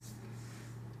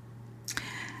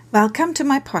Welcome to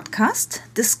my podcast,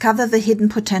 Discover the Hidden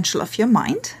Potential of Your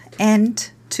Mind, and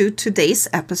to today's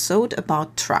episode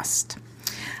about trust.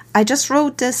 I just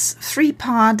wrote this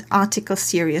 3-part article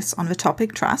series on the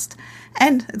topic trust,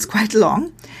 and it's quite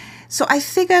long. So I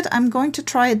figured I'm going to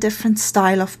try a different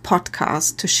style of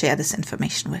podcast to share this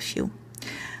information with you.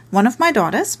 One of my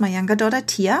daughters, my younger daughter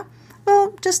Tia,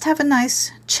 will just have a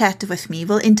nice chat with me,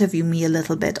 will interview me a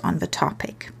little bit on the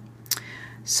topic.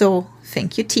 So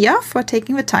thank you, Tia, for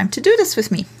taking the time to do this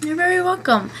with me. You're very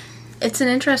welcome. It's an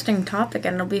interesting topic,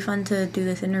 and it'll be fun to do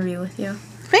this interview with you.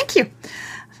 Thank you.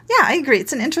 Yeah, I agree.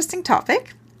 It's an interesting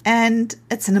topic, and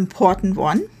it's an important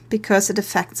one because it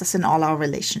affects us in all our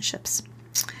relationships.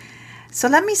 So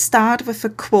let me start with a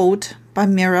quote by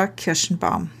Mira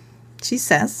Kirschenbaum. She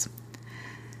says,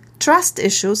 "Trust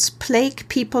issues plague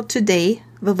people today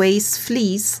the ways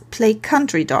fleas plague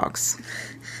country dogs."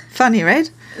 Funny, right?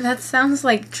 That sounds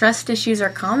like trust issues are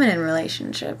common in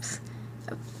relationships.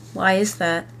 Why is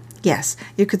that? Yes,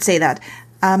 you could say that.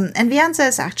 And the answer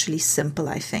is actually simple,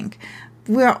 I think.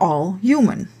 We're all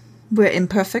human. We're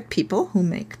imperfect people who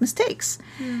make mistakes.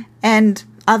 And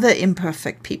other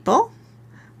imperfect people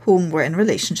whom we're in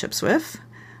relationships with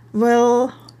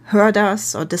will hurt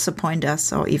us or disappoint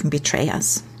us or even betray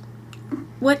us.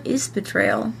 What is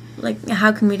betrayal? Like,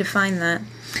 how can we define that?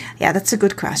 Yeah, that's a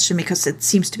good question because it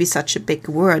seems to be such a big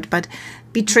word. But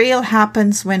betrayal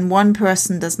happens when one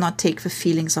person does not take the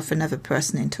feelings of another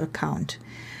person into account.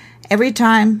 Every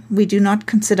time we do not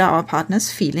consider our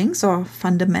partner's feelings or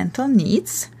fundamental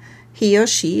needs, he or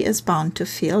she is bound to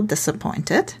feel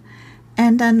disappointed,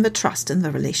 and then the trust in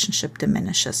the relationship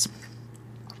diminishes.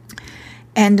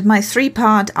 And my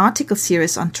 3-part article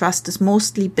series on trust is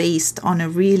mostly based on a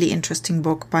really interesting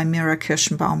book by Mira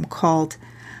Kirschenbaum called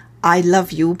I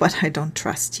Love You, But I Don't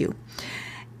Trust You.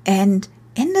 And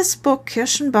in this book,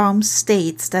 Kirschenbaum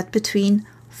states that between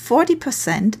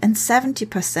 40% and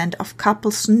 70% of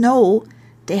couples know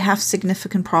they have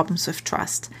significant problems with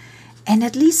trust. And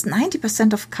at least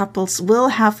 90% of couples will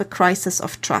have a crisis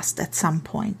of trust at some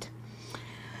point.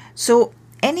 So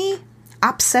any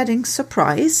upsetting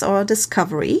surprise or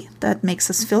discovery that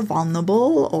makes us feel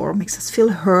vulnerable or makes us feel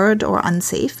hurt or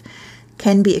unsafe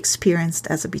can be experienced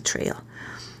as a betrayal.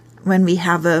 When we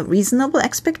have a reasonable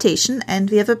expectation and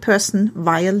the other person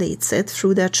violates it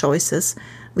through their choices,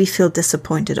 we feel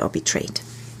disappointed or betrayed.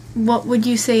 What would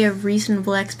you say a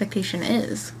reasonable expectation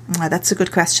is? That's a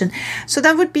good question. So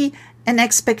that would be an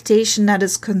expectation that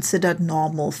is considered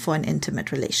normal for an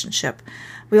intimate relationship.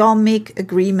 We all make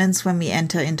agreements when we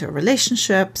enter into a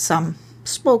relationship, some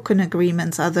spoken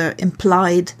agreements, other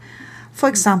implied. For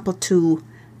example, to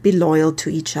be loyal to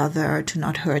each other, to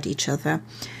not hurt each other.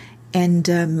 And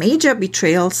major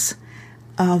betrayals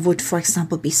would, for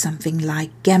example, be something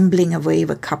like gambling away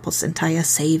the couple's entire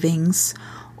savings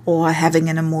or having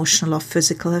an emotional or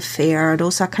physical affair.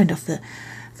 Those are kind of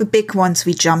the big ones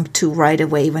we jump to right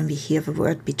away when we hear the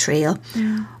word betrayal.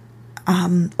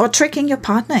 Or tricking your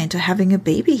partner into having a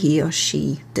baby he or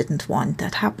she didn't want.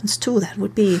 That happens too. That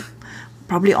would be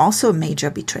probably also a major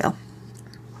betrayal.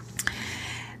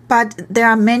 But there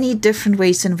are many different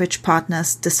ways in which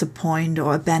partners disappoint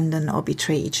or abandon or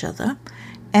betray each other.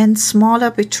 And smaller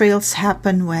betrayals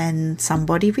happen when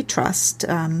somebody we trust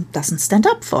doesn't stand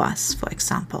up for us, for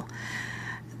example.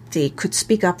 They could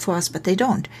speak up for us, but they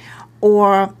don't.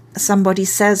 Or somebody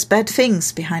says bad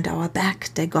things behind our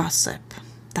back, they gossip.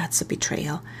 That's a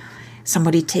betrayal.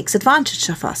 Somebody takes advantage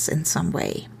of us in some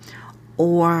way.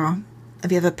 Or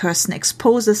the other person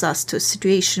exposes us to a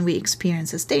situation we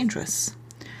experience as dangerous.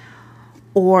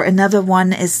 Or another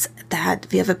one is that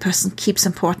the other person keeps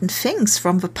important things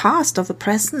from the past or the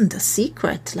present, a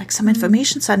secret, like some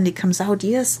information suddenly comes out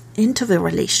years into the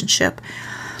relationship.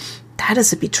 That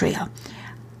is a betrayal.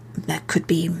 That could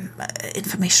be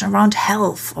information around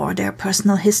health or their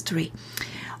personal history.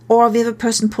 Or the other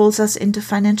person pulls us into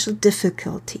financial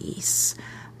difficulties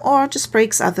or just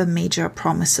breaks other major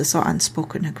promises or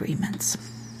unspoken agreements.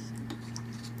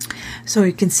 So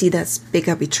you can see there's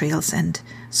bigger betrayals and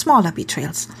smaller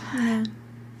betrayals. Yeah.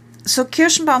 So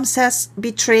Kirschenbaum says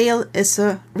betrayal is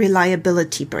a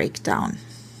reliability breakdown.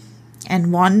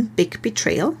 And one big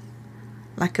betrayal,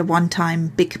 like a one-time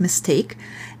big mistake,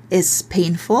 is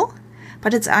painful,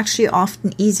 but it's actually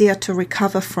often easier to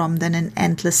recover from than an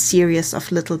endless series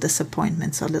of little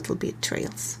disappointments or little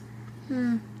betrayals.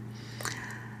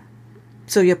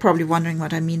 So you're probably wondering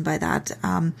what I mean by that.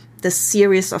 This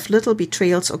series of little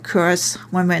betrayals occurs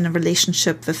when we're in a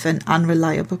relationship with an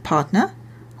unreliable partner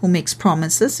who makes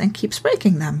promises and keeps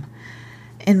breaking them.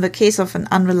 In the case of an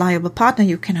unreliable partner,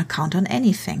 you cannot count on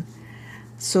anything.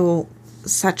 So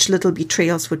such little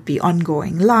betrayals would be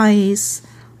ongoing lies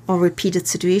or repeated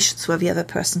situations where the other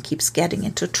person keeps getting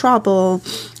into trouble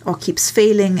or keeps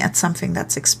failing at something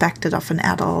that's expected of an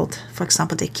adult. For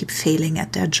example, they keep failing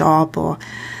at their job or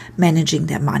managing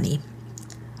their money.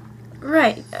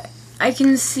 Right. I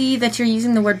can see that you're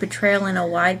using the word betrayal in a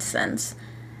wide sense.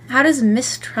 How does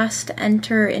mistrust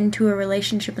enter into a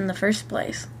relationship in the first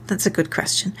place? That's a good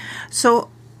question. So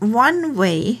one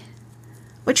way,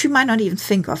 which we might not even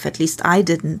think of, at least I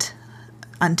didn't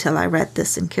until I read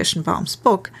this in Kirschenbaum's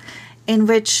book, in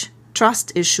which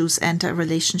trust issues enter a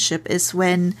relationship is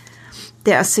when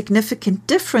there are significant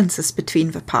differences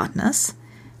between the partners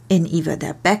in either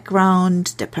their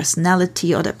background, their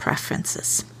personality, or their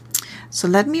preferences. So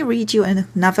let me read you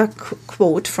another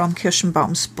quote from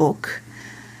Kirschenbaum's book.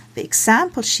 The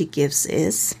example she gives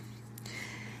is,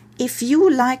 if you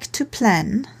like to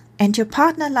plan and your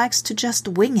partner likes to just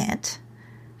wing it,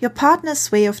 your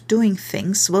partner's way of doing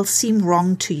things will seem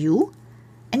wrong to you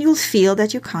and you'll feel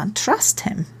that you can't trust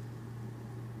him.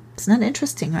 Isn't that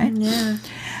interesting, right? Yeah.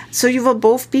 So you will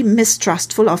both be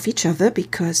mistrustful of each other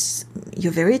because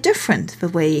you're very different the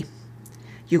way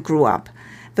you grew up.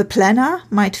 The planner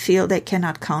might feel they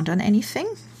cannot count on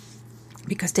anything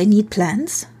because they need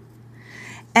plans.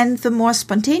 And the more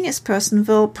spontaneous person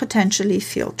will potentially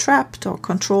feel trapped or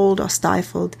controlled or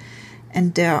stifled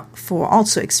and therefore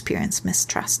also experience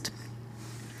mistrust.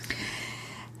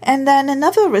 And then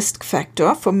another risk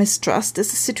factor for mistrust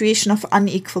is a situation of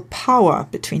unequal power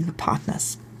between the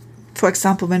partners. For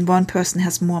example, when one person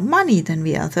has more money than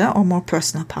the other or more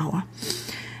personal power.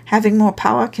 Having more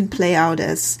power can play out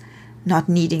as not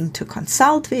needing to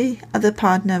consult the other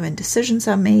partner when decisions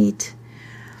are made.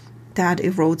 That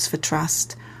erodes the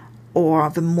trust. Or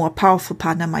the more powerful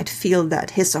partner might feel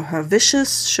that his or her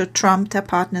wishes should trump their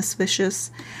partner's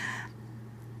wishes.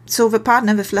 So the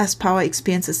partner with less power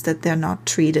experiences that they're not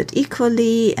treated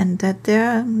equally and that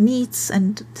their needs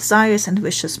and desires and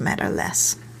wishes matter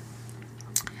less.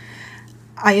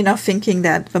 Are you now thinking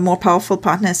that the more powerful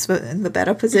partner is in the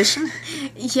better position?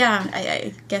 Yeah,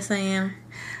 I guess I am.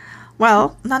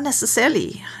 Well, not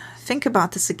necessarily. Think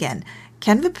about this again.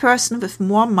 Can the person with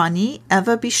more money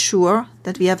ever be sure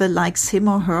that the other likes him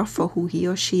or her for who he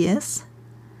or she is?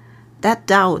 That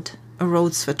doubt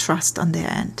erodes the trust on their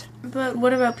end. But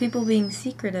what about people being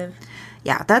secretive?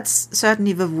 Yeah, that's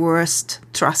certainly the worst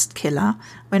trust killer,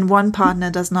 when one partner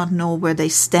does not know where they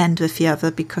stand with the other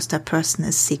because that person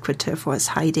is secretive or is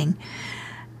hiding.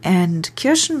 And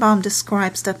Kirschenbaum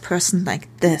describes that person like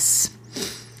this.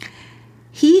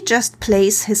 He just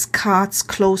plays his cards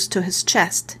close to his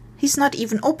chest. He's not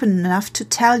even open enough to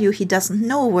tell you he doesn't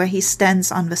know where he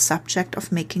stands on the subject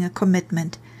of making a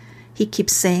commitment. He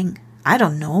keeps saying, I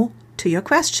don't know, to your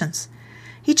questions.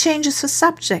 He changes the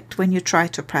subject when you try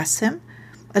to press him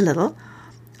a little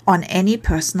on any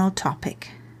personal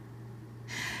topic.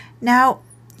 Now,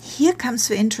 here comes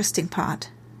the interesting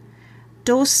part.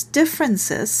 Those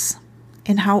differences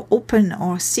in how open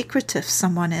or secretive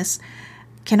someone is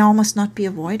can almost not be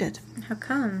avoided. How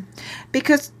come?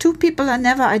 Because two people are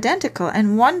never identical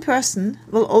and one person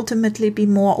will ultimately be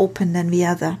more open than the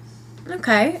other.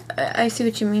 Okay, I see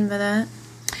what you mean by that.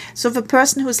 So the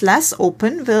person who's less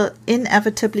open will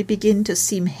inevitably begin to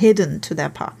seem hidden to their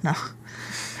partner,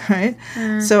 right?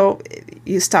 So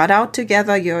you start out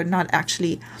together, you're not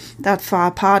actually that far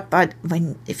apart, but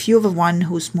if you're the one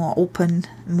who's more open,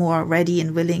 more ready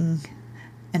and willing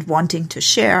and wanting to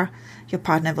share, your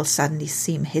partner will suddenly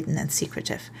seem hidden and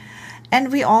secretive.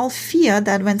 And we all fear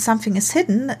that when something is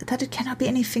hidden, that it cannot be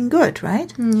anything good,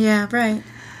 right? Yeah, right.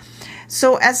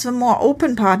 So as the more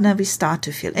open partner, we start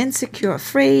to feel insecure,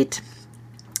 afraid.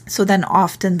 So then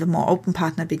often the more open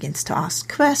partner begins to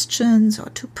ask questions or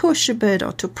to push a bit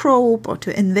or to probe or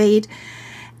to invade.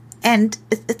 And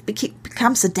it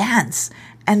becomes a dance.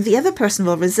 And the other person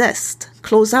will resist,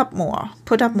 close up more,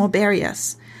 put up more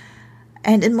barriers.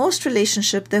 And in most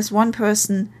relationships, there's one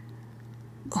person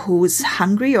who's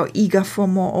hungry or eager for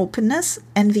more openness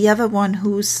and the other one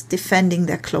who's defending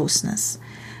their closeness.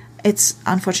 It's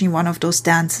unfortunately one of those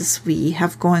dances we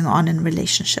have going on in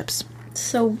relationships.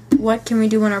 So what can we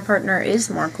do when our partner is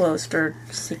more closed or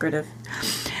secretive?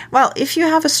 Well, if you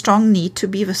have a strong need to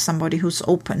be with somebody who's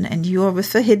open and you're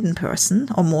with a hidden person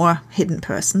or more hidden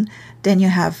person, then you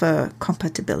have a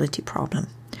compatibility problem.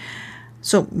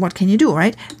 So what can you do,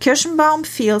 right? Kirschenbaum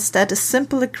feels that a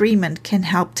simple agreement can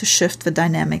help to shift the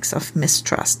dynamics of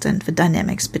mistrust and the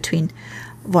dynamics between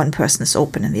one person is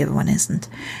open and the other one isn't.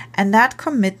 And that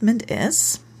commitment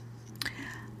is,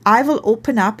 I will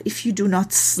open up if you do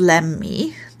not slam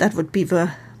me. That would be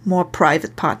the more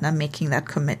private partner making that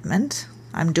commitment.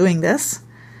 I'm doing this.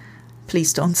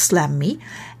 Please don't slam me.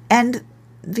 And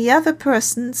the other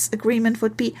person's agreement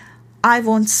would be, I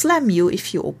won't slam you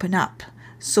if you open up.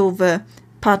 So the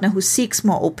partner who seeks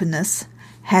more openness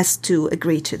has to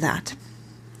agree to that.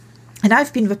 And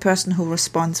I've been the person who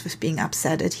responds with being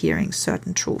upset at hearing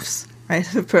certain truths, right?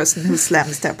 The person who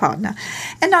slams their partner.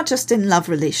 And not just in love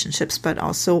relationships, but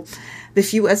also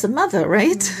with you as a mother,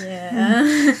 right?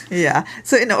 Yeah. Yeah.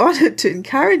 So in order to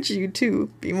encourage you to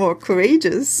be more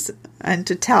courageous and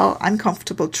to tell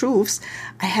uncomfortable truths,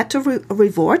 I had to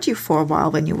reward you for a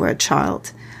while when you were a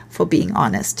child for being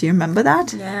honest. Do you remember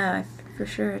that? Yeah, for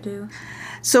sure I do.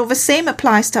 So the same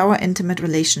applies to our intimate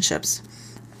relationships.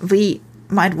 We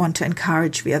might want to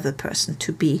encourage the other person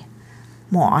to be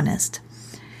more honest.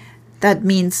 That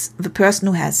means the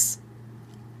person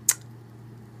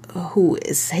who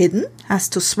is hidden has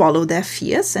to swallow their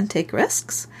fears and take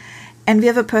risks. And the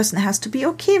other person has to be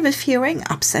okay with hearing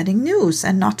upsetting news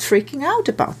and not freaking out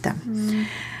about them. Mm.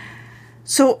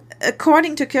 So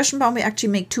according to Kirschenbaum, we actually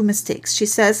make two mistakes. She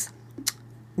says,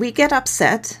 we get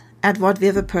upset at what the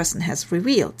other person has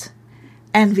revealed.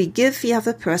 And we give the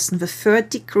other person the third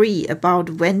degree about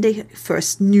when they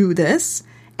first knew this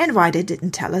and why they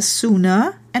didn't tell us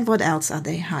sooner and what else are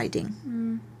they hiding.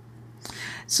 Mm.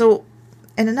 So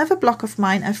in another blog of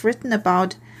mine, I've written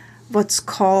about what's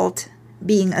called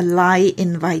being a lie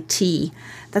invitee.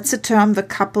 That's a term the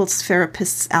couples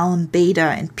therapists Alan Bader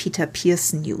and Peter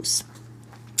Pearson use.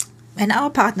 When our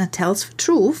partner tells the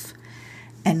truth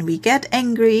and we get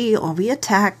angry or we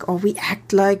attack or we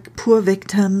act like poor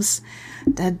victims,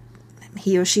 that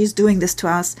he or she is doing this to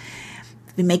us,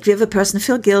 we make the other person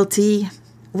feel guilty,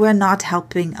 we're not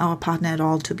helping our partner at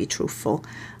all to be truthful.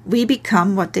 We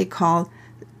become what they call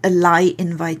a lie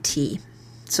invitee.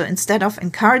 So instead of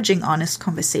encouraging honest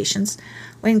conversations,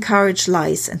 we encourage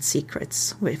lies and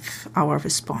secrets with our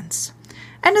response.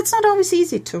 And it's not always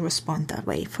easy to respond that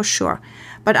way, for sure.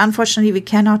 But unfortunately, we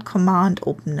cannot command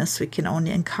openness. We can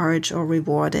only encourage or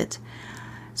reward it.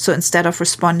 So instead of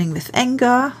responding with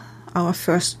anger, our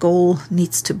first goal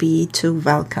needs to be to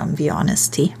welcome the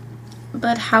honesty.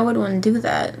 But how would one do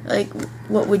that? Like,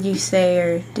 what would you say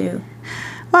or do?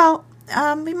 Well,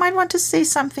 we might want to say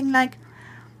something like,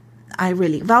 I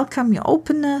really welcome your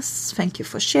openness. Thank you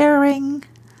for sharing.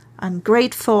 I'm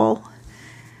grateful.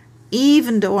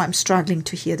 Even though I'm struggling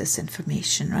to hear this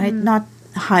information, right? Not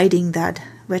hiding that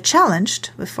we're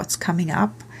challenged with what's coming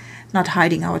up, not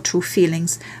hiding our true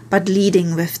feelings, but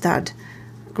leading with that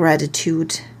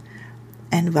gratitude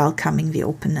and welcoming the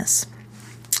openness.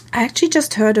 I actually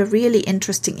just heard a really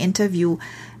interesting interview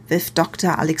with Dr.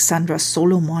 Alexandra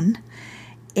Solomon,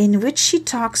 in which she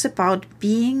talks about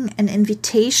being an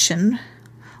invitation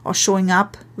or showing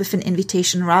up with an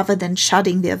invitation rather than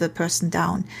shutting the other person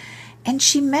down. And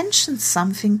she mentions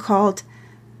something called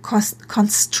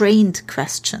constrained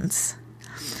questions.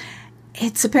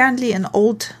 It's apparently an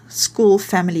old school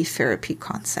family therapy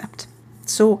concept.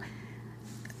 So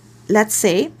let's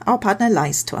say our partner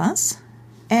lies to us,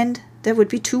 and there would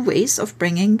be two ways of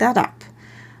bringing that up.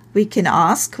 We can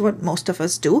ask, what most of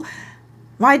us do,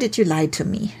 why did you lie to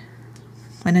me?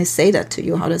 When I say that to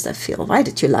you, how does that feel? Why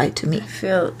did you lie to me? I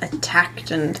feel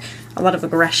attacked and a lot of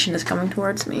aggression is coming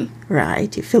towards me.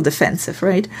 Right, you feel defensive,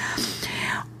 right?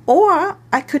 Or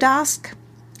I could ask,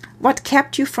 what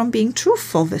kept you from being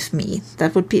truthful with me?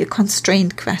 That would be a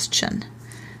constrained question.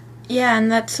 Yeah,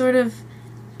 and that sort of,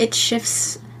 it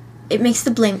shifts, it makes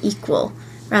the blame equal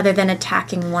rather than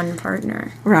attacking one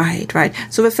partner. Right, right.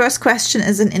 So the first question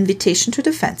is an invitation to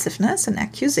defensiveness, an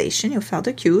accusation. You felt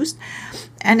accused.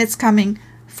 And it's coming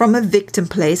from a victim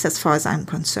place as far as I'm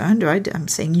concerned, right? I'm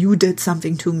saying you did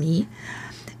something to me.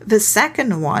 The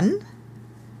second one,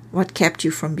 what kept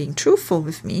you from being truthful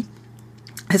with me,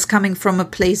 is coming from a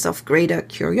place of greater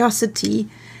curiosity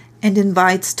and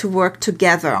invites to work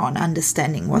together on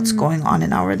understanding what's going on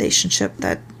in our relationship,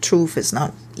 that truth is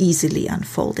not easily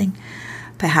unfolding.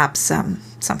 Perhaps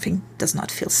something does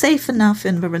not feel safe enough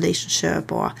in the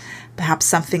relationship, or perhaps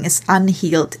something is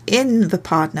unhealed in the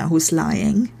partner who's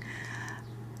lying.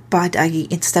 But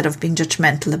instead of being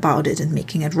judgmental about it and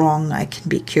making it wrong, I can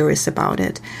be curious about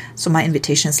it. So my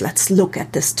invitation is, let's look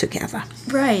at this together.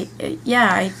 Right.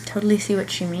 Yeah, I totally see what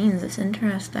she means. It's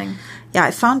interesting. Yeah,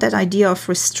 I found that idea of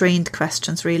restrained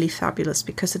questions really fabulous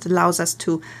because it allows us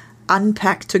to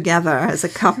unpack together as a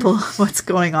couple what's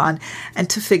going on and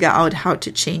to figure out how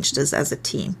to change this as a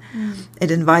team. It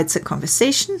invites a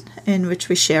conversation in which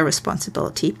we share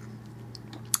responsibility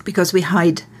because we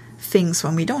hide things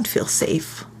when we don't feel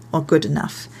safe or good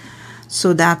enough.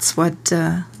 So that's what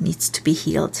needs to be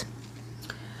healed.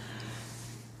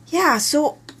 Yeah,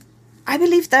 so I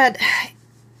believe that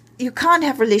you can't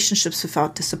have relationships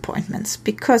without disappointments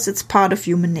because it's part of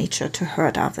human nature to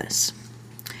hurt others.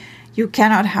 You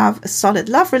cannot have a solid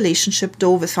love relationship,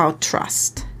 though, without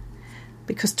trust,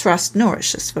 because trust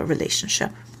nourishes the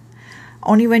relationship.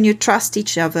 Only when you trust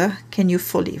each other can you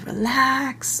fully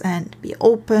relax and be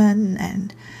open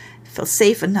and feel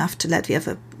safe enough to let the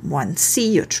other one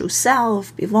see your true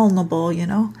self, be vulnerable,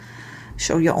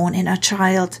 show your own inner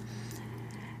child.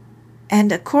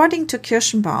 And according to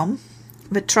Kirschenbaum,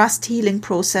 the trust healing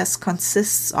process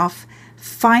consists of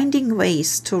finding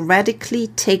ways to radically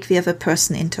take the other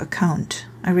person into account.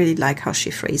 I really like how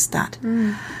she phrased that.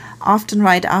 Often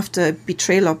right after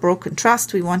betrayal or broken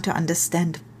trust, we want to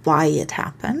understand why it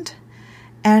happened.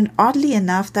 And oddly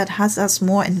enough, that has us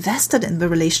more invested in the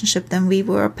relationship than we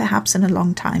were perhaps in a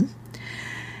long time.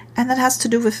 And that has to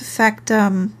do with the fact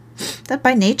that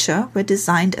by nature, we're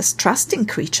designed as trusting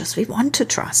creatures. We want to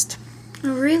trust.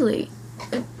 Oh, really?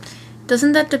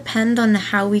 Doesn't that depend on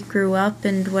how we grew up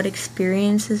and what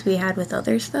experiences we had with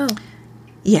others, though?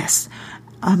 Yes.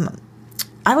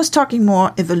 I was talking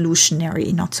more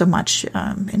evolutionary, not so much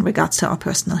in regards to our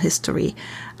personal history.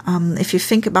 If you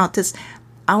think about this,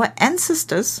 our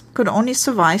ancestors could only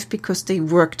survive because they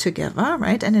worked together,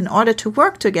 right? And in order to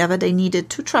work together, they needed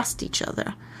to trust each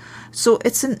other. So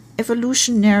it's an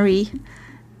evolutionary,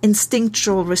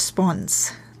 instinctual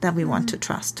response that we want to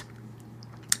trust.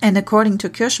 And according to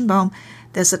Kirschenbaum,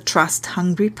 there's a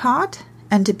trust-hungry part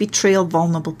and a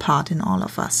betrayal-vulnerable part in all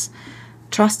of us.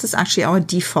 Trust is actually our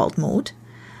default mode.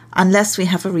 Unless we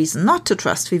have a reason not to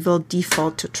trust, we will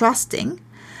default to trusting.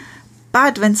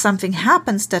 But when something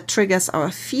happens that triggers our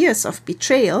fears of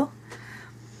betrayal,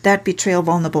 that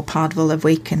betrayal-vulnerable part will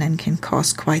awaken and can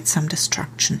cause quite some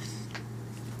destruction.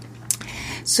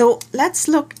 So let's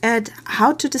look at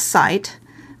how to decide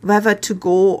whether to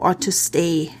go or to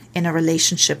stay in a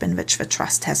relationship in which the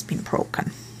trust has been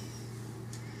broken.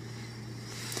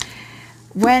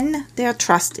 When there are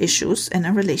trust issues in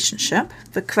a relationship,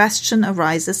 the question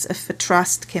arises if the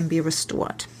trust can be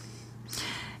restored.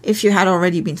 If you had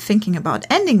already been thinking about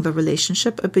ending the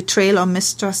relationship, a betrayal or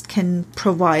mistrust can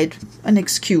provide an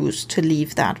excuse to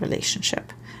leave that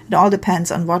relationship. It all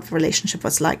depends on what the relationship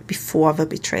was like before the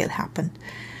betrayal happened.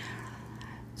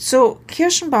 So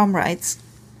Kirschenbaum writes,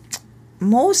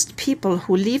 most people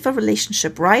who leave a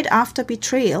relationship right after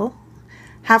betrayal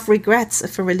have regrets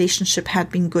if a relationship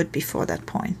had been good before that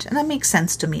point. And that makes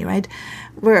sense to me, right?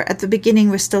 Where at the beginning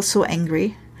we're still so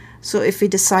angry. So if we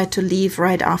decide to leave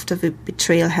right after the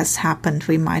betrayal has happened,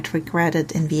 we might regret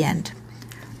it in the end.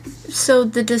 So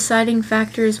the deciding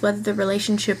factor is whether the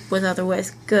relationship was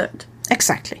otherwise good.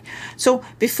 Exactly. So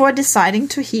before deciding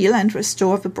to heal and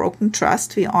restore the broken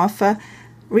trust, the author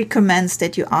recommends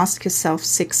that you ask yourself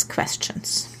 6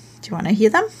 questions. Do you want to hear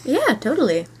them? Yeah,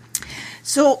 totally.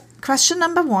 So question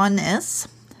number 1 is,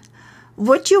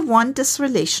 would you want this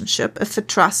relationship if the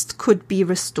trust could be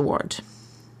restored?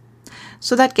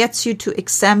 So that gets you to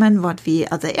examine what the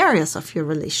other areas of your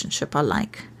relationship are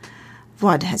like.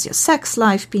 What has your sex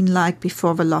life been like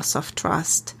before the loss of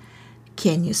trust?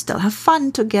 Can you still have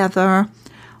fun together?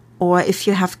 Or if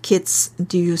you have kids,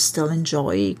 do you still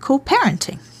enjoy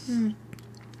co-parenting?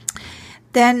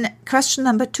 Then question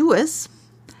number 2 is,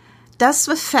 does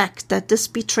the fact that this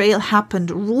betrayal happened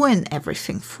ruin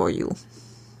everything for you?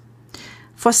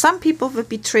 For some people, the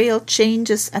betrayal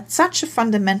changes at such a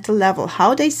fundamental level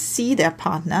how they see their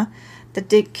partner that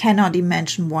they cannot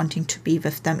imagine wanting to be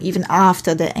with them even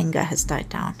after their anger has died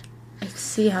down. I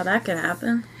see how that could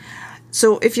happen.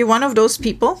 So if you're one of those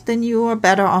people, then you are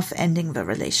better off ending the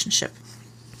relationship.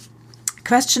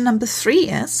 Question number 3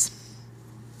 is,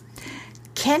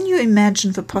 can you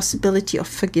imagine the possibility of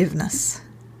forgiveness?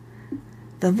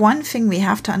 The one thing we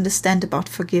have to understand about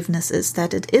forgiveness is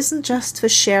that it isn't just the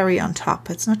cherry on top.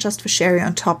 It's not just the cherry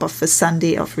on top of the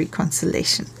sundae of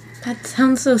reconciliation. That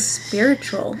sounds so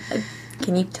spiritual.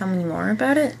 Can you tell me more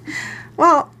about it?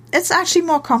 Well, it's actually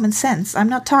more common sense. I'm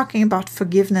not talking about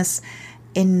forgiveness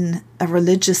in a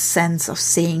religious sense of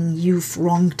saying you've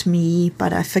wronged me,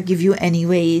 but I forgive you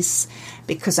anyways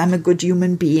because I'm a good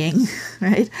human being,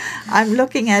 right? I'm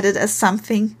looking at it as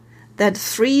something that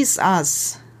frees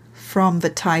us from the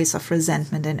ties of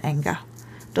resentment and anger.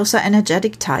 Those are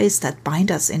energetic ties that bind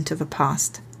us into the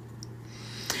past.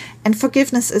 And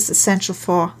forgiveness is essential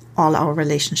for all our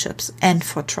relationships and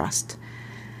for trust.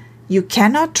 You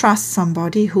cannot trust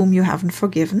somebody whom you haven't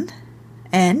forgiven,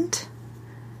 and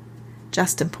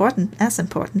as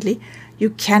importantly,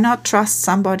 you cannot trust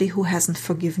somebody who hasn't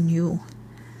forgiven you.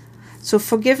 So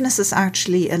forgiveness is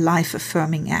actually a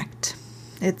life-affirming act.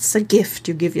 It's a gift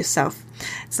you give yourself.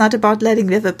 It's not about letting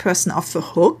the other person off the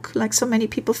hook, like so many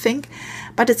people think,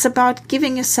 but it's about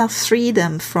giving yourself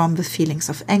freedom from the feelings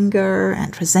of anger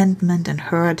and resentment and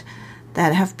hurt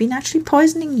that have been actually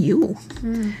poisoning you.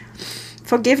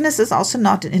 Forgiveness is also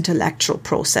not an intellectual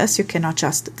process. You cannot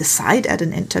just decide at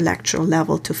an intellectual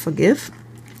level to forgive,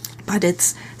 but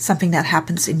it's something that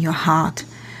happens in your heart.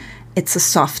 It's a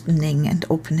softening and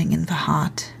opening in the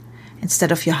heart.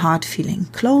 Instead of your heart feeling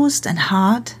closed and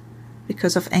hard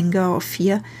because of anger or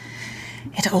fear,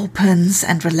 it opens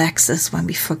and relaxes when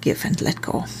we forgive and let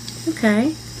go.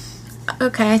 Okay,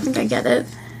 I think I get it.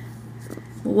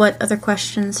 What other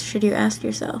questions should you ask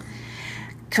yourself?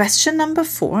 Question number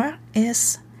 4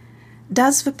 is,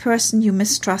 does the person you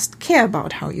mistrust care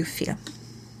about how you feel?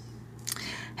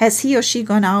 Has he or she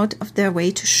gone out of their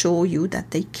way to show you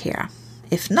that they care?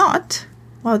 If not,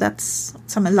 well, that's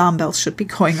some alarm bells should be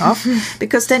going off,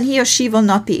 because then he or she will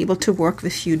not be able to work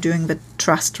with you during the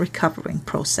trust recovering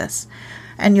process,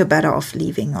 and you're better off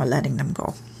leaving or letting them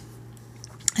go.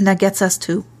 And that gets us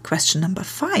to question number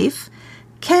 5.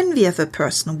 Can the other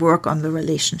person work on the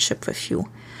relationship with you?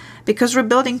 Because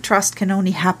rebuilding trust can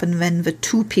only happen when the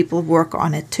two people work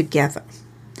on it together.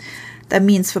 That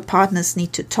means the partners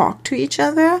need to talk to each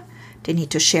other. They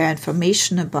need to share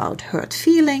information about hurt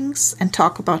feelings and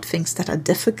talk about things that are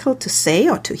difficult to say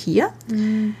or to hear.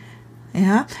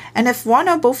 Yeah. And if one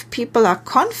or both people are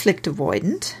conflict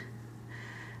avoidant,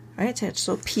 right, they're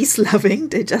so peace-loving,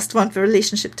 they just want the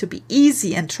relationship to be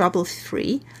easy and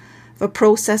trouble-free, the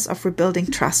process of rebuilding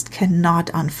trust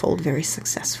cannot unfold very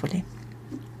successfully.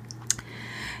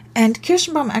 And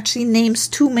Kirschenbaum actually names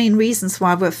 2 main reasons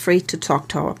why we're afraid to talk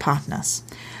to our partners.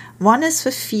 One is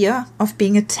the fear of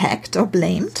being attacked or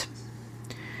blamed.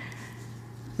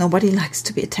 Nobody likes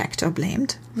to be attacked or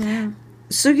blamed. Yeah.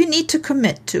 So you need to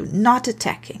commit to not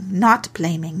attacking, not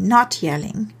blaming, not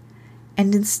yelling,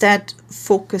 and instead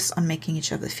focus on making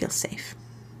each other feel safe.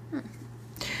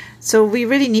 So we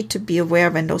really need to be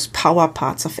aware when those power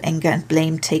parts of anger and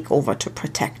blame take over to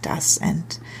protect us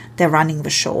and they're running the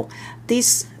show.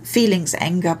 These feelings,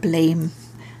 anger, blame,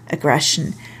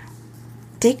 aggression,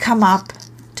 they come up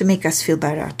to make us feel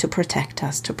better, to protect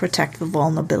us, to protect the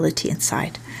vulnerability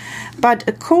inside. But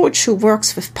a coach who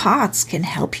works with parts can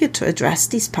help you to address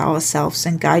these power selves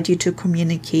and guide you to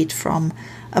communicate from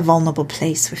a vulnerable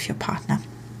place with your partner.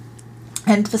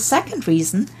 And the second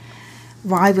reason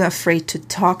why we're afraid to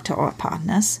talk to our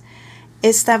partners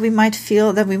is that we might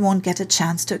feel that we won't get a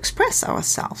chance to express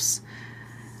ourselves.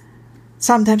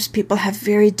 Sometimes people have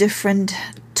very different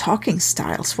talking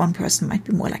styles. One person might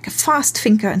be more like a fast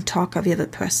thinker and talker. The other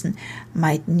person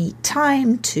might need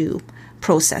time to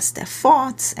process their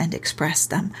thoughts and express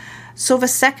them. So the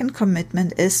second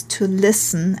commitment is to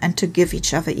listen and to give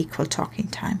each other equal talking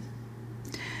time.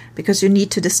 Because you need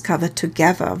to discover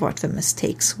together what the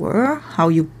mistakes were, how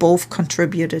you both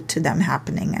contributed to them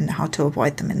happening, and how to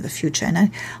avoid them in the future.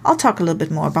 And I'll talk a little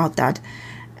bit more about that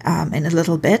in a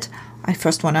little bit. I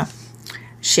first want to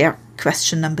share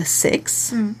question number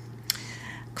 6.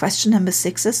 Question number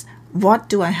 6 is, what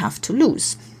do I have to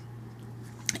lose?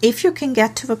 If you can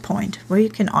get to the point where you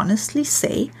can honestly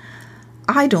say,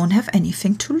 I don't have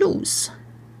anything to lose.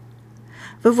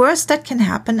 The worst that can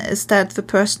happen is that the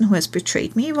person who has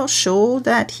betrayed me will show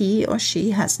that he or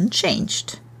she hasn't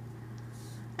changed.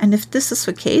 And if this is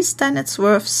the case, then it's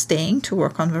worth staying to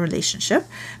work on the relationship,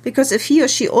 because if he or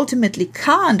she ultimately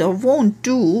can't or won't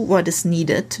do what is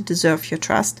needed to deserve your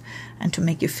trust and to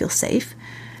make you feel safe,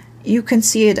 you can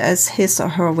see it as his or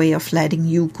her way of letting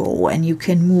you go, and you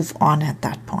can move on at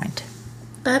that point.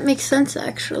 That makes sense,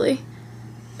 actually.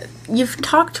 You've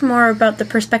talked more about the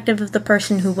perspective of the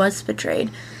person who was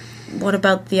betrayed. What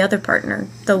about the other partner,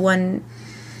 the one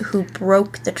who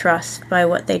broke the trust by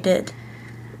what they did?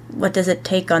 What does it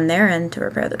take on their end to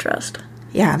repair the trust?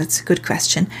 Yeah, that's a good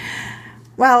question.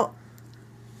 Well,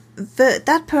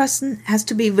 that person has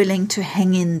to be willing to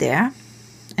hang in there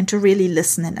and to really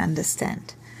listen and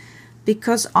understand.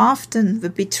 Because often the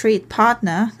betrayed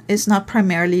partner is not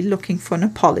primarily looking for an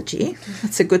apology.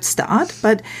 That's a good start,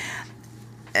 but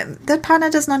that partner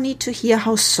does not need to hear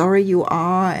how sorry you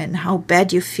are and how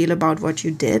bad you feel about what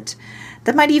you did.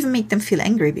 That might even make them feel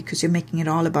angry because you're making it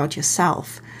all about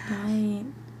yourself. Right.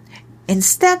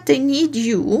 Instead, they need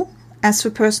you, as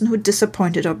the person who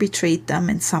disappointed or betrayed them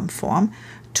in some form,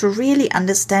 to really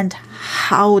understand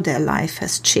how their life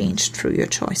has changed through your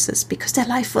choices, because their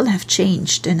life will have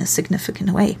changed in a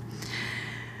significant way.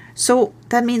 So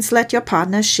that means let your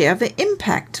partner share the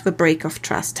impact the break of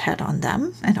trust had on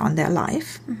them and on their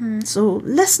life. So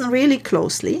listen really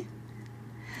closely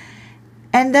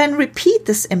and then repeat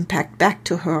this impact back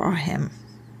to her or him.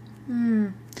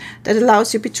 that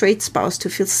allows your betrayed spouse to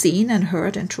feel seen and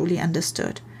heard and truly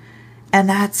understood. And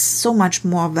that's so much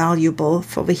more valuable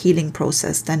for the healing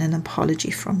process than an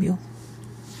apology from you.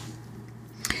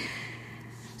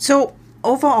 So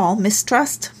overall,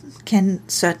 mistrust can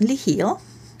certainly heal.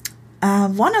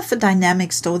 One of the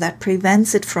dynamics, though, that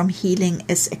prevents it from healing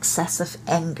is excessive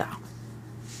anger.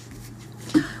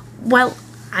 Well,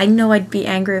 I know I'd be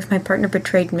angry if my partner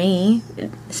betrayed me,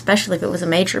 especially if it was a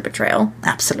major betrayal.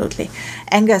 Absolutely.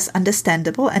 Anger is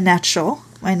understandable and natural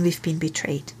when we've been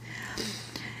betrayed.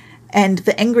 And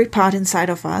the angry part inside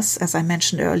of us, as I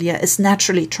mentioned earlier, is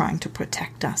naturally trying to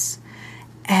protect us.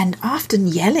 And often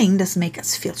yelling does make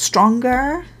us feel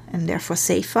stronger and therefore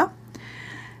safer.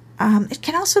 It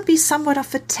can also be somewhat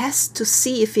of a test to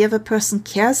see if the other person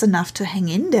cares enough to hang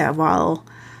in there while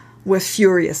we're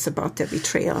furious about their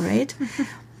betrayal, right?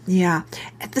 Yeah.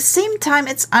 At the same time,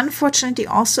 it's unfortunately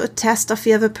also a test of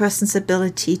the other person's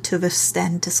ability to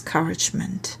withstand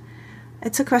discouragement.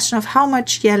 It's a question of how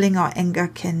much yelling or anger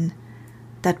can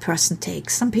that person take.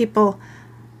 Some people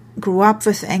grew up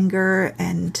with anger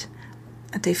and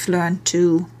they've learned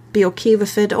to be okay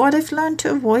with it, or they've learned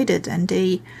to avoid it and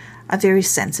they are very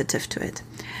sensitive to it.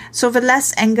 So the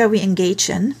less anger we engage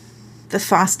in, the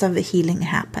faster the healing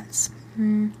happens.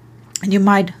 And you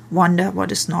might wonder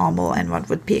what is normal and what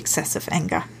would be excessive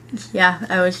anger. Yeah,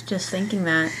 I was just thinking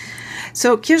that.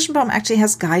 So Kirschenbaum actually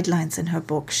has guidelines in her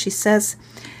book. She says,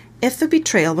 if the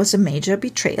betrayal was a major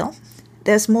betrayal,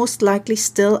 there's most likely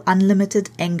still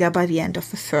unlimited anger by the end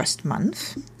of the first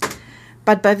month.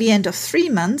 But by the end of 3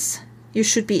 months, you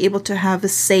should be able to have a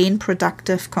sane,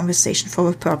 productive conversation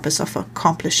for the purpose of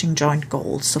accomplishing joint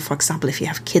goals. So, for example, if you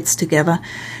have kids together,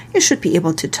 you should be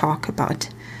able to talk about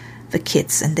the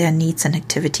kids and their needs and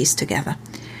activities together.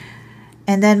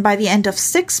 And then by the end of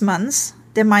 6 months,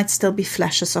 there might still be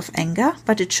flashes of anger,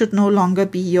 but it should no longer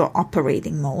be your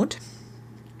operating mode.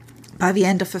 By the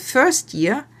end of the first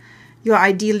year, you're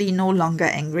ideally no longer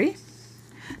angry.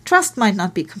 Trust might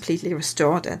not be completely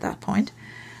restored at that point,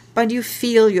 but you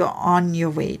feel you're on your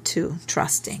way to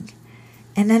trusting.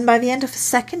 And then by the end of the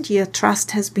second year,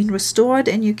 trust has been restored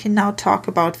and you can now talk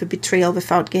about the betrayal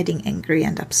without getting angry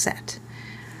and upset.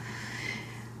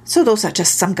 So those are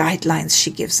just some guidelines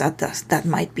she gives us that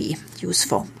might be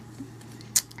useful.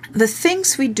 The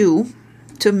things we do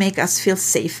to make us feel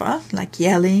safer, like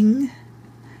yelling,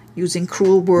 using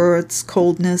cruel words,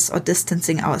 coldness, or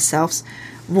distancing ourselves,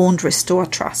 won't restore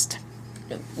trust.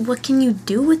 What can you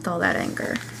do with all that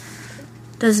anger?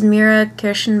 Does Mira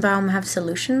Kirschenbaum have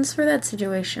solutions for that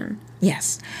situation?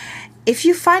 Yes. If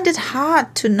you find it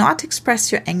hard to not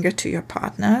express your anger to your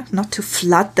partner, not to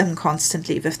flood them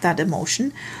constantly with that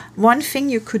emotion, one thing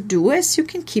you could do is you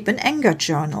can keep an anger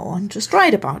journal and just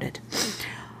write about it.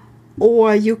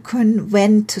 Or you can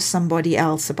vent to somebody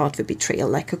else about the betrayal,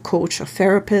 like a coach or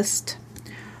therapist.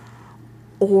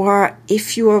 Or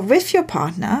if you are with your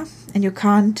partner and you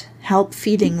can't help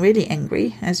feeling really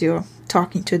angry as you're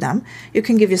talking to them, you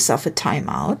can give yourself a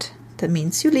timeout. That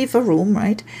means you leave a room,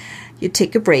 right? You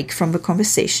take a break from the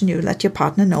conversation. You let your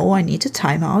partner know, I need a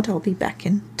timeout. I'll be back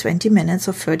in 20 minutes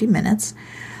or 30 minutes.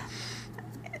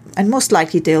 And most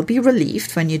likely they'll be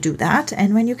relieved when you do that.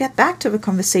 And when you get back to the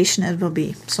conversation, it will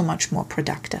be so much more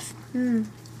productive.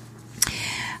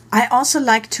 I also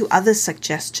like 2 other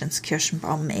suggestions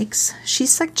Kirschenbaum makes. She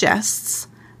suggests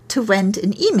to vent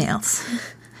in emails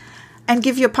and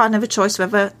give your partner the choice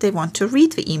whether they want to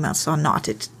read the emails or not.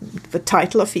 The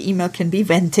title of the email can be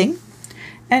venting.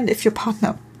 And if your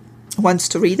partner wants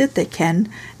to read it, they can.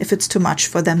 If it's too much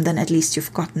for them, then at least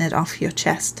you've gotten it off your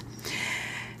chest.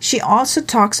 She also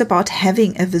talks about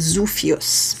having a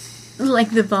Vesuvius.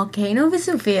 Like the volcano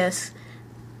Vesuvius.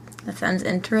 That sounds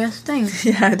interesting.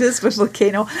 Yeah, it is with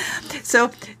volcano.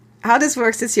 So how this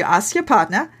works is you ask your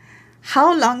partner,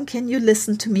 how long can you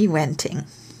listen to me venting?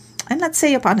 And let's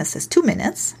say your partner says 2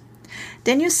 minutes.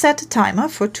 Then you set a timer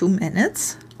for 2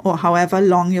 minutes or however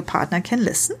long your partner can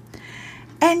listen.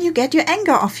 And you get your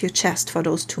anger off your chest for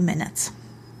those 2 minutes.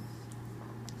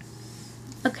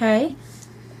 Okay.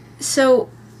 So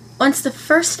once the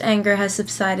first anger has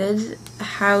subsided,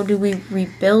 how do we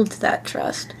rebuild that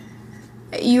trust?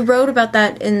 You wrote about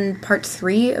that in part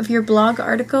 3 of your blog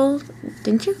article,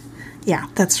 didn't you? Yeah,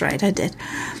 that's right, I did.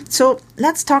 So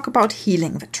let's talk about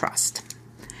healing the trust.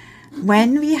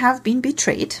 When we have been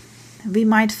betrayed, we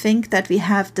might think that we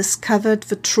have discovered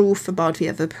the truth about the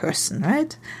other person,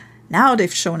 right? Now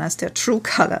they've shown us their true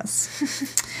colors.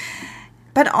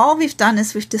 But all we've done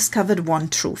is we've discovered one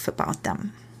truth about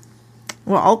them.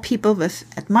 We're all people with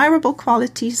admirable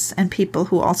qualities and people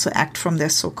who also act from their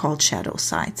so-called shadow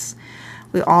sides.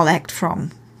 We all act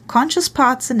from conscious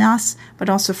parts in us, but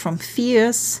also from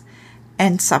fears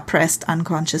and suppressed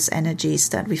unconscious energies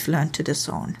that we've learned to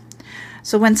disown.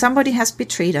 So when somebody has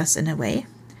betrayed us in a way,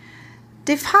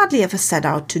 they've hardly ever set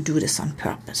out to do this on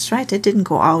purpose, right? They didn't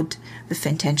go out with the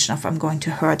intention of, I'm going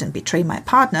to hurt and betray my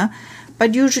partner,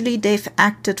 but usually they've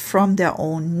acted from their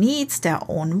own needs, their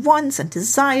own wants and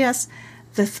desires,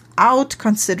 without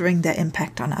considering their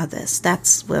impact on others.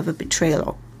 That's where the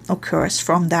betrayal occurs,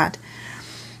 from that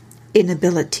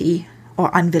inability or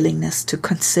unwillingness to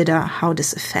consider how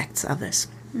this affects others.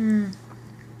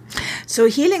 So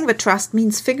healing the trust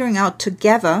means figuring out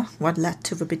together what led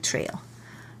to the betrayal.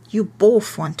 You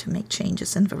both want to make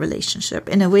changes in the relationship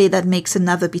in a way that makes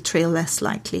another betrayal less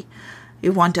likely.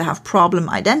 You want to have problem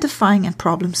identifying and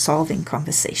problem solving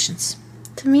conversations.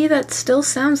 To me, that still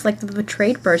sounds like the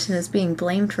betrayed person is being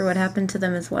blamed for what happened to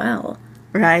them as well.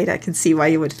 Right, I can see why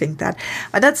you would think that.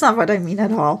 But that's not what I mean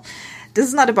at all. This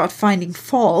is not about finding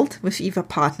fault with either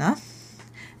partner.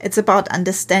 It's about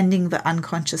understanding the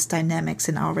unconscious dynamics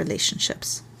in our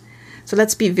relationships. So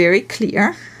let's be very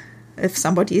clear. If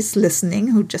somebody is listening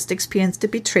who just experienced a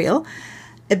betrayal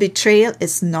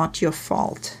is not your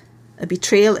fault. A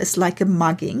betrayal is like a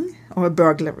mugging or a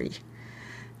burglary.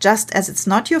 Just as it's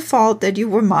not your fault that you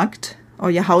were mugged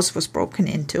or your house was broken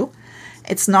into,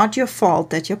 it's not your fault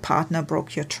that your partner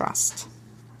broke your trust.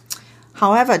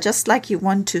 However, just like you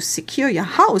want to secure your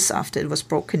house after it was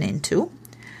broken into,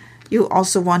 you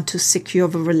also want to secure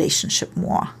the relationship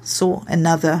more, so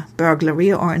another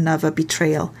burglary or another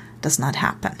betrayal does not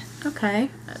happen. Okay,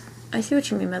 I see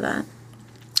what you mean by that.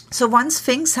 So once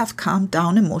things have calmed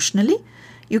down emotionally,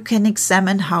 you can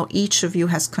examine how each of you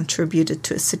has contributed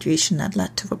to a situation that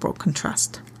led to the broken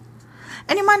trust.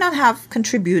 And you might not have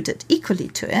contributed equally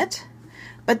to it,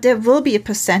 but there will be a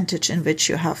percentage in which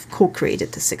you have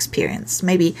co-created this experience.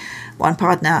 Maybe one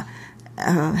partner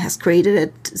has created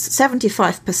it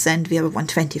 75%, the other one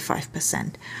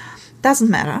 25%. Doesn't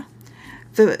matter.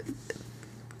 The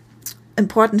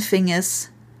important thing is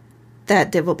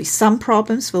that there will be some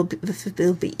problems, will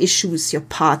be issues your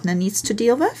partner needs to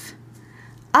deal with.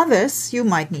 Others you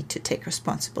might need to take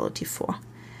responsibility for.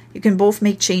 You can both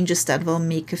make changes that will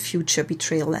make a future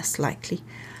betrayal less likely.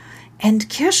 And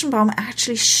Kirschenbaum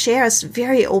actually shares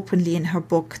very openly in her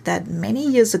book that many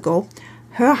years ago,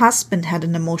 her husband had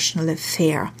an emotional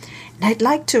affair. And I'd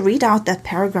like to read out that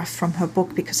paragraph from her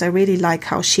book because I really like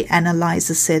how she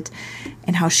analyzes it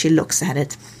and how she looks at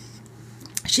it.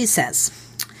 She says,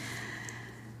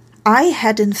 I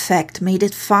had in fact made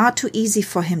it far too easy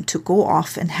for him to go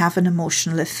off and have an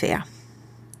emotional affair.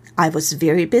 I was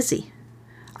very busy.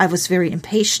 I was very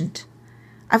impatient.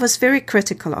 I was very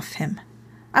critical of him.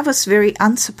 I was very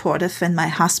unsupportive when my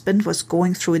husband was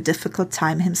going through a difficult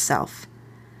time himself.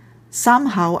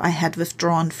 Somehow I had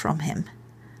withdrawn from him.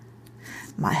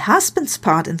 My husband's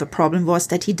part in the problem was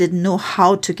that he didn't know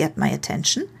how to get my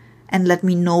attention and let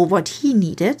me know what he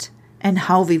needed and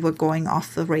how we were going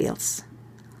off the rails.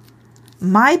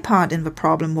 My part in the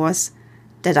problem was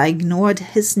that I ignored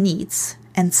his needs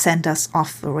and sent us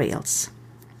off the rails.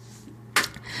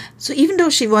 So even though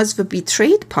she was the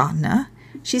betrayed partner,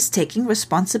 she's taking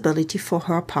responsibility for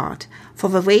her part, for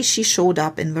the way she showed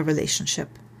up in the relationship.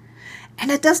 And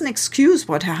it doesn't excuse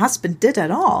what her husband did at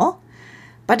all,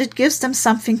 but it gives them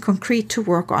something concrete to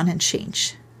work on and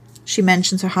change. She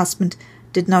mentions her husband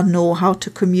did not know how to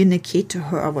communicate to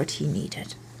her what he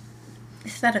needed.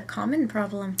 Is that a common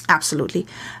problem? Absolutely.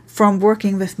 From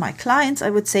working with my clients, I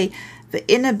would say the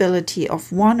inability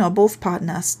of one or both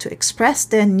partners to express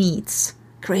their needs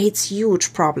creates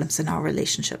huge problems in our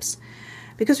relationships.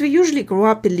 Because we usually grow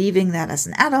up believing that as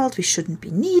an adult we shouldn't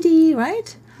be needy,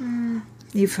 right?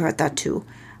 You've heard that too.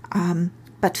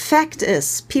 But fact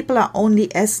is, people are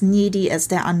only as needy as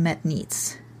their unmet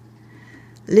needs.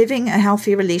 Living a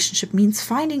healthy relationship means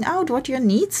finding out what your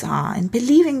needs are and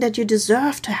believing that you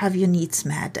deserve to have your needs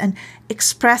met and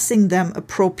expressing them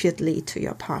appropriately to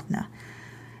your partner.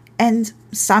 And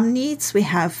some needs we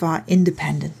have are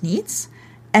independent needs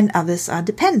and others are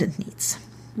dependent needs.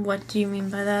 What do you mean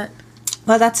by that?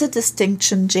 Well, that's a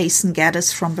distinction Jason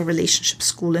Gaddis from the Relationship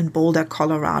School in Boulder,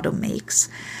 Colorado makes.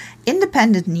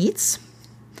 Independent needs,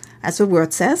 as the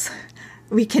word says,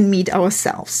 we can meet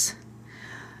ourselves.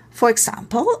 For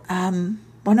example,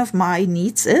 one of my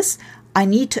needs is I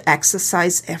need to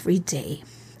exercise every day.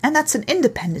 And that's an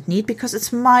independent need because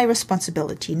it's my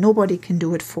responsibility. Nobody can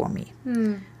do it for me.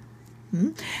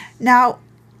 Now,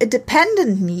 a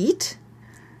dependent need,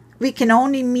 we can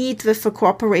only meet with the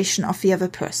cooperation of the other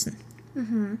person.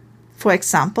 For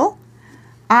example,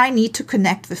 I need to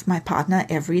connect with my partner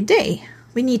every day.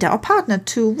 We need our partner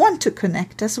to want to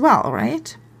connect as well,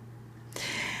 right?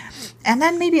 And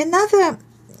then maybe another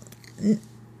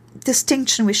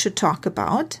distinction we should talk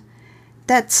about,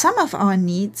 that some of our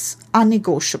needs are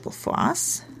negotiable for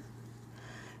us.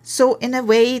 So in a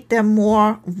way, they're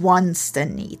more wants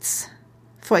than needs.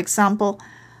 For example,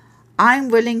 I'm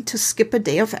willing to skip a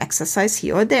day of exercise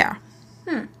here or there.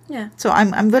 Yeah. So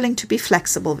I'm willing to be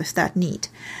flexible with that need.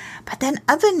 But then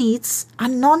other needs are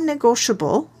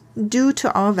non-negotiable due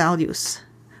to our values.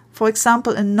 For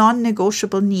example, a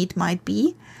non-negotiable need might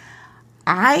be,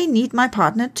 I need my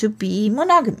partner to be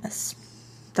monogamous.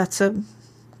 That's a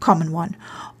common one.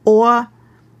 Or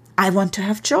I want to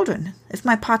have children. If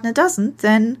my partner doesn't,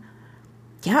 then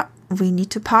we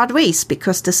need to part ways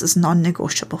because this is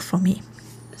non-negotiable for me.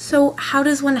 So how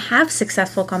does one have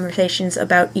successful conversations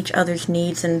about each other's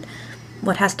needs and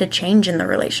what has to change in the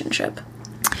relationship?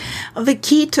 The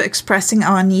key to expressing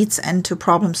our needs and to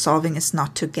problem solving is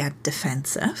not to get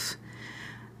defensive.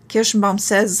 Kirschenbaum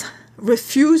says,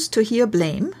 refuse to hear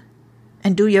blame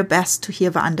and do your best to hear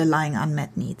the underlying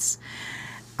unmet needs.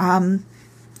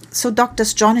 So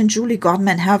Doctors John and Julie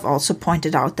Gottman have also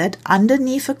pointed out that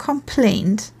underneath a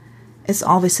complaint is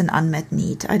always an unmet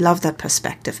need. I love that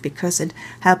perspective because it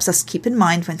helps us keep in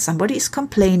mind when somebody is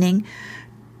complaining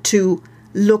to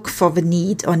look for the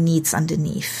need or needs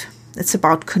underneath. It's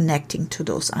about connecting to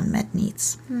those unmet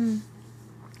needs. And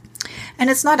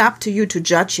it's not up to you to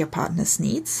judge your partner's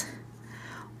needs,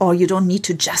 or you don't need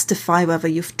to justify whether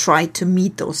you've tried to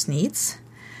meet those needs.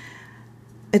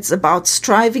 It's about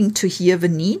striving to hear the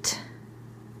need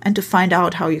and to find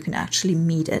out how you can actually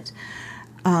meet it.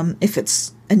 If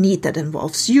it's a need that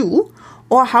involves you,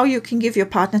 or how you can give your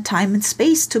partner time and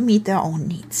space to meet their own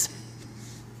needs.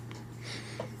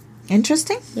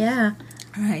 Interesting? Yeah.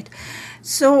 All right.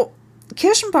 So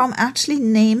Kirschenbaum actually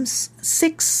names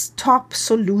 6 top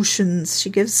solutions. She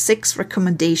gives 6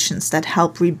 recommendations that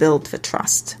help rebuild the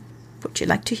trust. Would you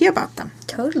like to hear about them?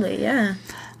 Totally, yeah.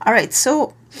 All right.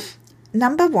 So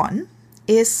number 1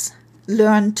 is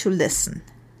learn to listen.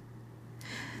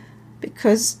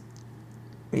 Because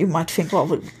you might think,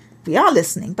 well, we are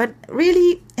listening. But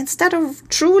really, instead of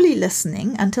truly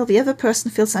listening until the other person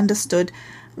feels understood,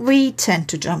 we tend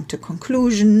to jump to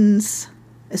conclusions,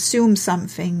 assume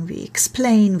something, we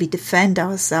explain, we defend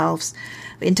ourselves,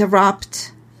 we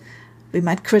interrupt, we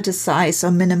might criticize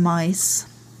or minimize,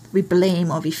 we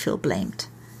blame or we feel blamed.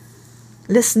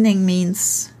 Listening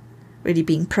means really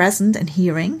being present and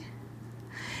hearing.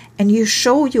 And you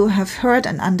show you have heard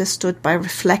and understood by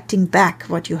reflecting back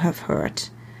what you have heard.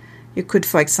 You could,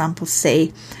 for example,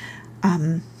 say,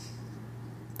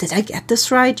 did I get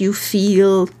this right? You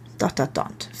feel ...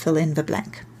 Fill in the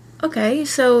blank. Okay,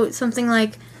 so something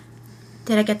like,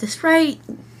 did I get this right?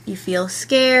 You feel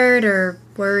scared or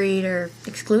worried or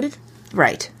excluded?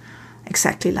 Right.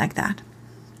 Exactly like that.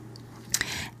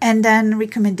 And then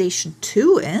recommendation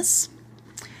 2 is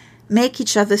make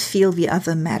each other feel the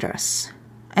other matters.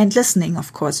 And listening,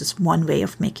 of course, is one way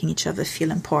of making each other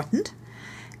feel important.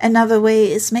 Another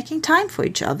way is making time for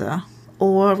each other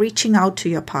or reaching out to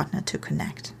your partner to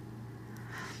connect.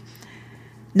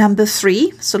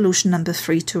 Solution number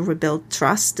 3 to rebuild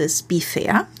trust is be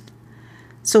fair.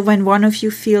 So when one of you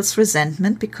feels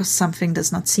resentment because something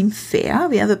does not seem fair,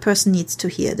 the other person needs to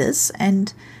hear this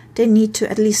and they need to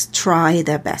at least try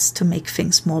their best to make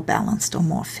things more balanced or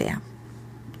more fair.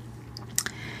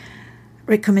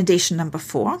 Recommendation number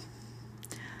 4,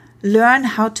 learn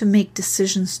how to make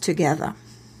decisions together.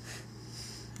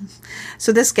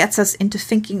 So this gets us into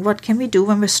thinking, what can we do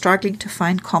when we're struggling to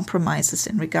find compromises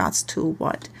in regards to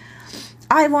what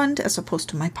I want as opposed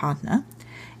to my partner?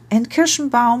 And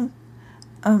Kirschenbaum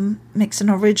makes an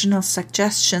original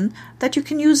suggestion that you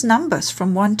can use numbers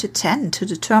from 1 to 10 to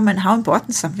determine how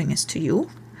important something is to you.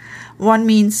 1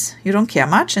 means you don't care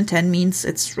much, and 10 means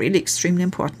it's really extremely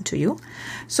important to you.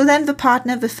 So then the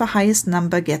partner with the highest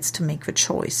number gets to make the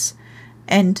choice.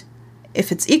 And if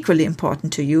it's equally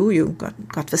important to you, you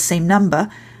got the same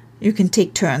number, you can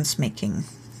take turns making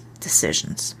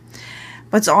decisions.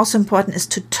 What's also important is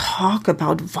to talk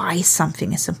about why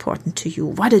something is important to you,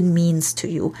 what it means to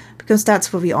you, because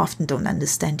that's where we often don't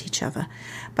understand each other.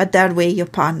 But that way your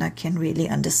partner can really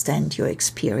understand your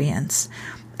experience.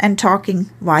 And talking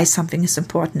why something is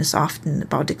important is often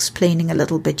about explaining a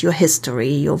little bit your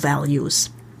history, your values.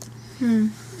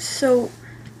 So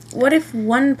what if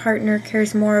one partner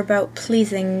cares more about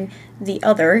pleasing the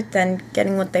other than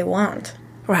getting what they want?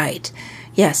 Right.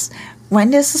 Yes.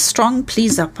 When there's a strong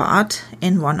pleaser part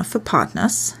in one of the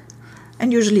partners,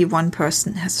 and usually one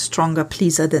person has a stronger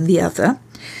pleaser than the other,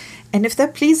 and if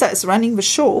that pleaser is running the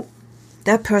show,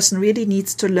 that person really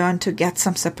needs to learn to get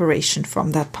some separation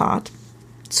from that part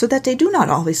so that they do not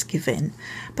always give in,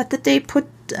 but that they put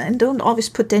don't always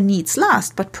put their needs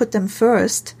last, but put them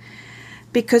first.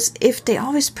 Because if they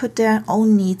always put their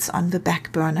own needs on the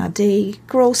back burner, they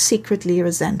grow secretly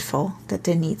resentful that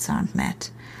their needs aren't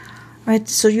met. Right?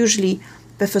 So usually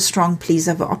with a strong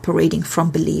pleaser, we're operating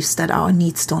from beliefs that our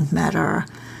needs don't matter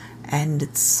and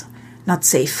it's not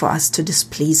safe for us to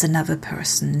displease another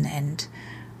person, and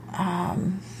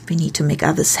we need to make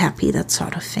others happy, that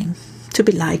sort of thing. To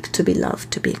be liked, to be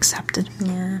loved, to be accepted.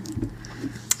 Yeah.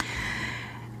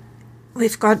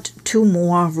 We've got 2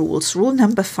 more rules. Rule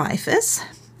number 5 is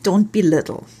don't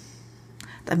belittle.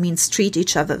 That means treat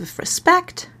each other with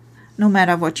respect, no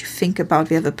matter what you think about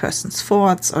the other person's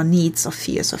thoughts or needs or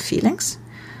fears or feelings,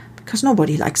 because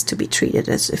nobody likes to be treated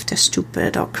as if they're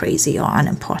stupid or crazy or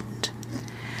unimportant.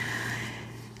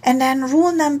 And then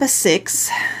rule number 6,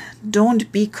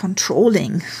 don't be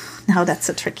controlling. Now that's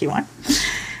a tricky one.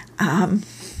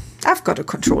 I've got a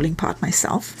controlling part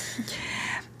myself.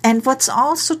 And what's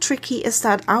also tricky is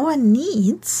that our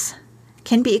needs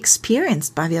can be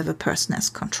experienced by the other person as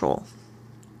control.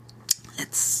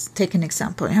 Let's take an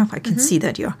example. Yeah, I can see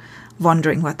that you're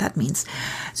wondering what that means.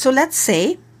 So let's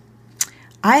say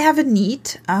I have a need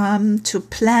to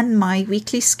plan my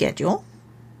weekly schedule,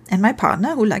 and my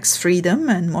partner, who likes freedom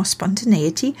and more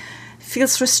spontaneity,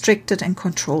 feels restricted and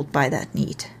controlled by that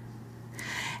need.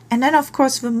 And then, of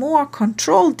course, the more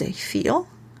controlled they feel,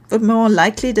 the more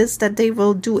likely it is that they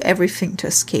will do everything to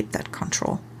escape that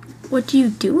control. What do you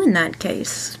do in that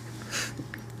case?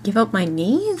 Give up my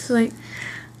needs?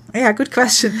 Yeah, good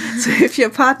question. So if your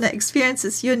partner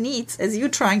experiences your needs as you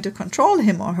trying to control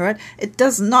him or her, it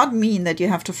does not mean that you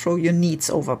have to throw your needs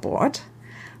overboard.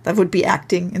 That would be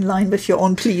acting in line with your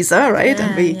own pleaser, right? Yeah,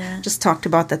 and we just talked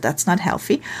about that. That's not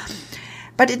healthy.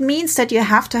 But it means that you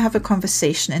have to have a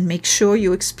conversation and make sure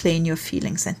you explain your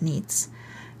feelings and needs.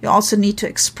 You also need to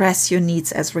express your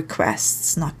needs as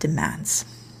requests, not demands.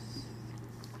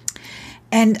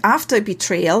 And after a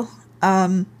betrayal,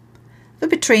 the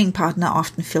betraying partner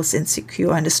often feels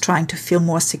insecure and is trying to feel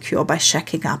more secure by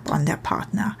checking up on their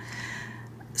partner.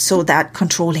 So that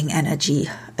controlling energy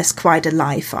is quite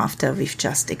alive after we've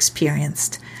just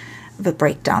experienced the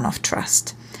breakdown of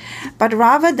trust. But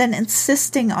rather than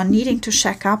insisting on needing to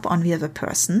check up on the other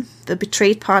person, the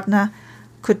betrayed partner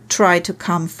could try to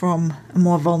come from a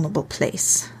more vulnerable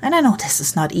place. And I know this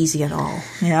is not easy at all,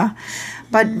 yeah?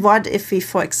 But what if we,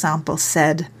 for example,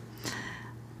 said,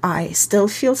 I still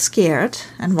feel scared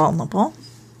and vulnerable,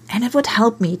 and it would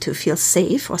help me to feel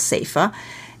safe or safer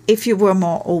if you were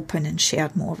more open and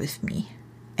shared more with me.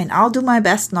 And I'll do my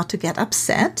best not to get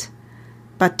upset,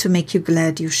 but to make you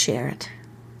glad you shared.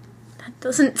 That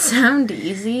doesn't sound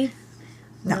easy.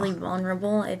 No. Really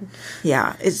vulnerable.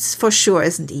 Yeah, it's for sure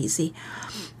isn't easy.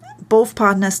 Both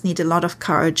partners need a lot of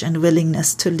courage and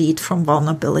willingness to lead from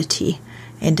vulnerability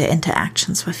in their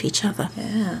interactions with each other.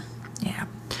 Yeah.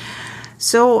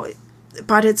 So,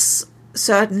 but it's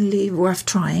certainly worth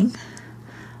trying,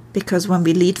 because when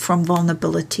we lead from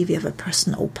vulnerability, the other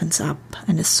person opens up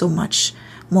and is so much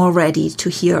more ready to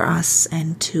hear us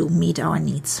and to meet our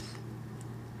needs.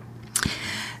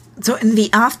 So in the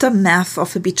aftermath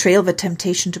of a betrayal, the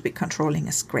temptation to be controlling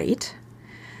is great.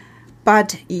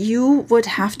 But you would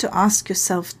have to ask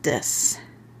yourself this.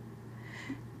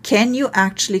 Can you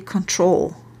actually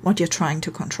control what you're trying to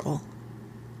control?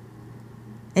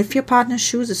 If your partner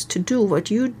chooses to do what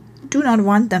you do not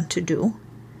want them to do,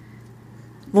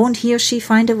 won't he or she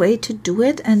find a way to do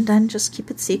it and then just keep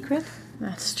it secret?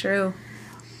 That's true.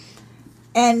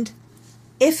 And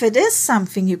if it is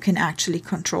something you can actually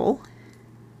control,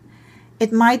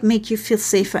 it might make you feel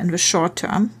safer in the short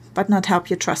term, but not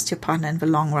help you trust your partner in the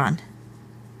long run.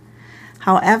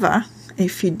 However,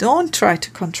 if you don't try to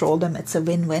control them, it's a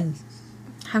win-win.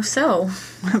 How so?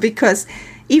 Because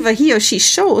either he or she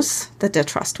shows that they're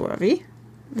trustworthy.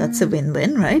 That's a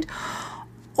win-win, right?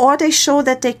 Or they show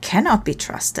that they cannot be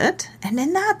trusted. And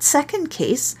in that second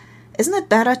case, isn't it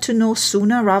better to know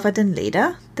sooner rather than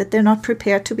later that they're not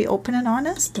prepared to be open and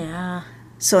honest? Yeah.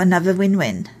 So another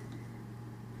win-win.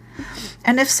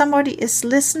 And if somebody is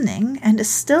listening and is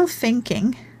still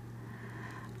thinking,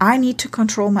 I need to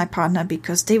control my partner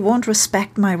because they won't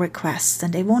respect my requests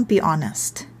and they won't be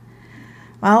honest,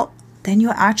 well, then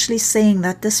you're actually saying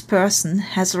that this person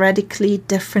has radically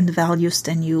different values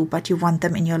than you, but you want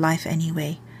them in your life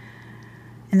anyway.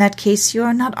 In that case, you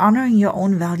are not honoring your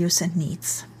own values and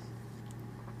needs.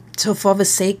 So for the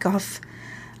sake of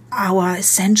our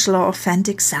essential or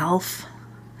authentic self,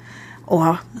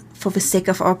 or for the sake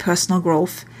of our personal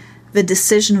growth, the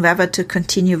decision whether to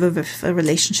continue with a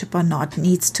relationship or not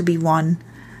needs to be one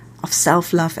of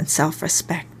self-love and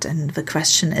self-respect. And the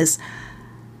question is,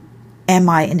 am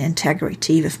I in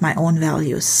integrity with my own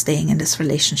values, staying in this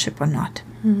relationship or not?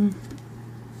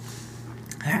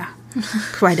 Yeah,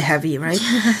 quite heavy, right?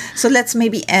 So let's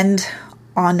maybe end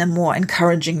on a more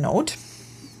encouraging note.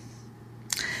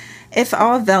 If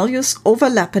our values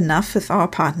overlap enough with our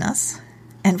partners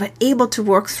and we're able to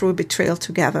work through betrayal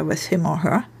together with him or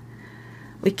her,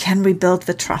 we can rebuild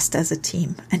the trust as a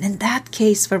team. And in that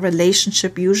case, the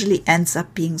relationship usually ends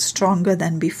up being stronger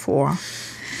than before.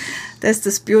 There's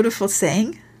this beautiful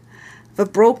saying, the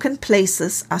broken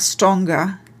places are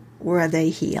stronger where they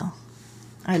heal.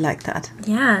 I like that.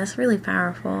 Yeah, it's really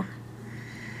powerful.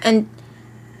 And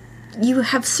you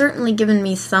have certainly given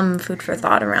me some food for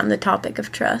thought around the topic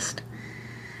of trust.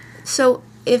 So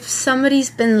if somebody's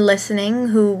been listening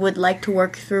who would like to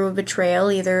work through a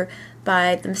betrayal, either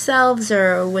by themselves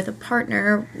or with a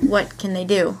partner, what can they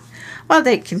do? Well,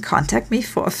 they can contact me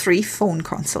for a free phone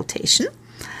consultation.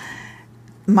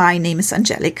 My name is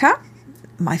Angelica.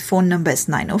 My phone number is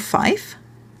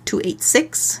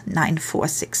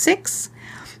 905-286-9466.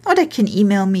 Or they can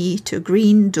email me to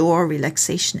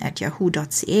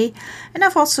greendoorrelaxation@yahoo.ca. And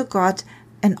I've also got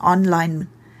an online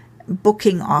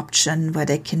booking option where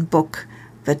they can book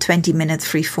the 20-minute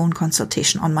free phone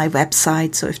consultation on my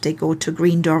website. So if they go to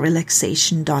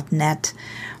greendoorrelaxation.net,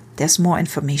 there's more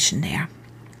information there.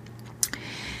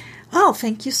 Well,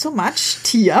 thank you so much,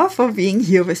 Tia, for being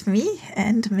here with me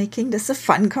and making this a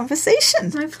fun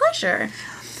conversation. My pleasure.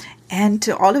 And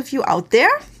to all of you out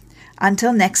there,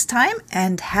 until next time,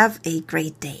 and have a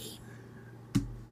great day.